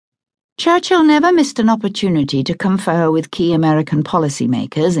Churchill never missed an opportunity to confer with key American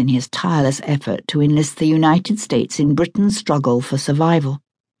policymakers in his tireless effort to enlist the United States in Britain's struggle for survival.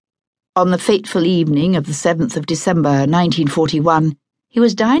 On the fateful evening of the 7th of December, 1941, he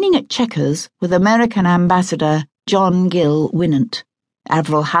was dining at Chequers with American Ambassador John Gill Winant,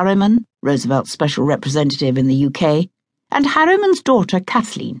 Avril Harriman, Roosevelt's special representative in the UK, and Harriman's daughter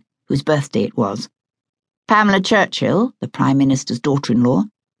Kathleen, whose birthday it was, Pamela Churchill, the Prime Minister's daughter-in-law,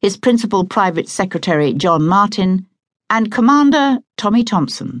 his principal private secretary John Martin, and Commander Tommy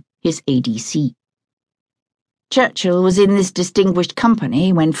Thompson, his ADC. Churchill was in this distinguished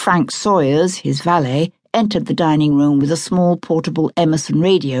company when Frank Sawyers, his valet, entered the dining room with a small portable Emerson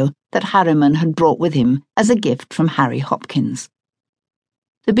radio that Harriman had brought with him as a gift from Harry Hopkins.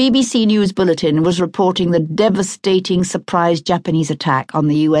 The BBC News Bulletin was reporting the devastating surprise Japanese attack on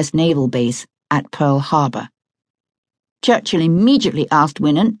the US naval base at Pearl Harbor. Churchill immediately asked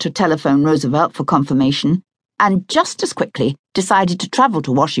Winant to telephone Roosevelt for confirmation, and just as quickly decided to travel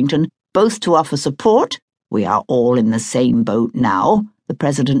to Washington both to offer support — "We are all in the same boat now," the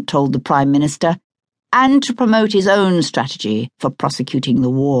President told the Prime Minister — and to promote his own strategy for prosecuting the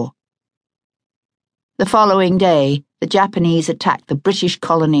war. The following day, the Japanese attacked the British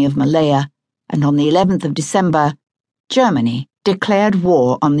colony of Malaya, and on the 11th of December, Germany declared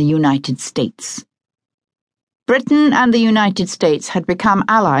war on the United States. Britain and the United States had become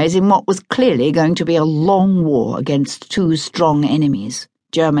allies in what was clearly going to be a long war against two strong enemies,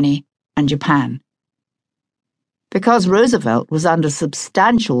 Germany and Japan. Because Roosevelt was under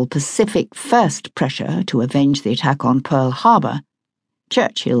substantial Pacific First pressure to avenge the attack on Pearl Harbor,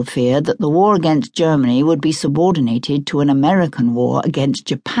 Churchill feared that the war against Germany would be subordinated to an American war against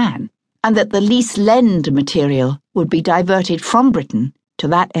Japan, and that the lease-lend material would be diverted from Britain to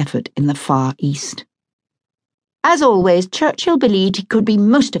that effort in the Far East. As always, Churchill believed he could be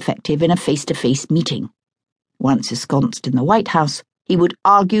most effective in a face-to-face meeting. Once ensconced in the White House, he would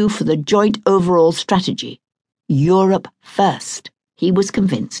argue for the joint overall strategy. Europe first, he was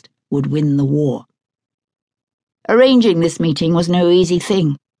convinced, would win the war. Arranging this meeting was no easy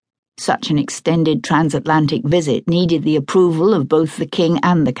thing. Such an extended transatlantic visit needed the approval of both the King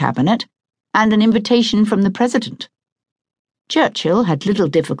and the Cabinet, and an invitation from the President. Churchill had little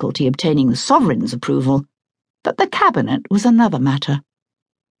difficulty obtaining the Sovereign's approval, but the Cabinet was another matter.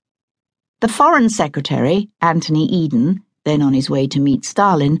 The Foreign Secretary, Anthony Eden, then on his way to meet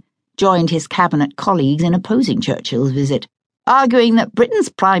Stalin, joined his Cabinet colleagues in opposing Churchill's visit, arguing that Britain's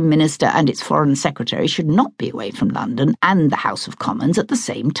Prime Minister and its Foreign Secretary should not be away from London and the House of Commons at the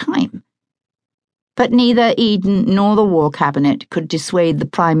same time. But neither Eden nor the War Cabinet could dissuade the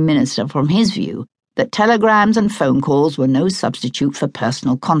Prime Minister from his view that telegrams and phone calls were no substitute for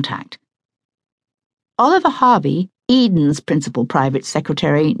personal contact. Oliver Harvey, Eden's principal private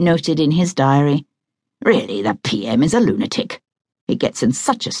secretary, noted in his diary, "Really, the PM is a lunatic. He gets in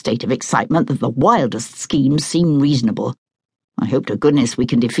such a state of excitement that the wildest schemes seem reasonable. I hope to goodness we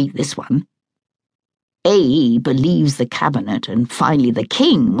can defeat this one. AE believes the Cabinet and finally the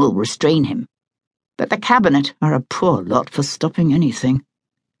King will restrain him. But the Cabinet are a poor lot for stopping anything."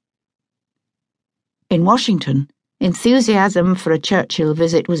 In Washington, enthusiasm for a Churchill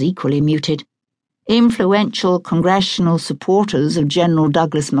visit was equally muted. Influential congressional supporters of General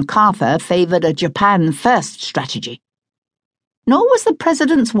Douglas MacArthur favored a Japan-first strategy. Nor was the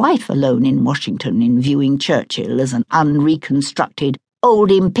President's wife alone in Washington in viewing Churchill as an unreconstructed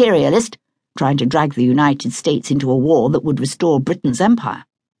old imperialist trying to drag the United States into a war that would restore Britain's empire.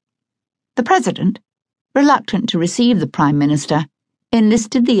 The President, reluctant to receive the Prime Minister,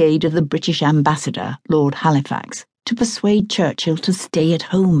 enlisted the aid of the British ambassador, Lord Halifax, to persuade Churchill to stay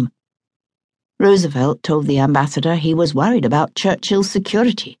at home. Roosevelt told the ambassador he was worried about Churchill's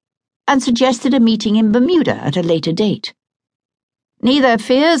security and suggested a meeting in Bermuda at a later date. Neither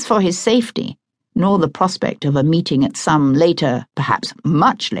fears for his safety nor the prospect of a meeting at some later, perhaps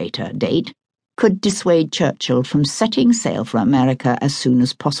much later, date could dissuade Churchill from setting sail for America as soon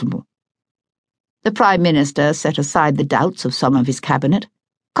as possible. The Prime Minister set aside the doubts of some of his cabinet,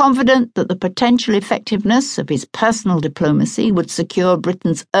 confident that the potential effectiveness of his personal diplomacy would secure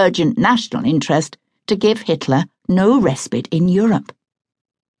Britain's urgent national interest to give Hitler no respite in Europe.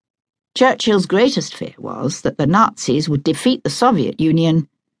 Churchill's greatest fear was that the Nazis would defeat the Soviet Union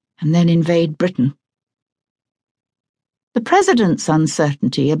and then invade Britain. The President's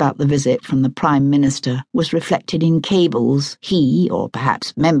uncertainty about the visit from the Prime Minister was reflected in cables he, or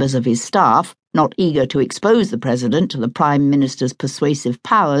perhaps members of his staff, not eager to expose the President to the Prime Minister's persuasive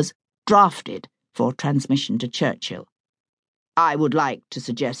powers, drafted for transmission to Churchill. "I would like to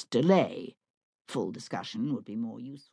suggest delay. Full discussion would be more useful."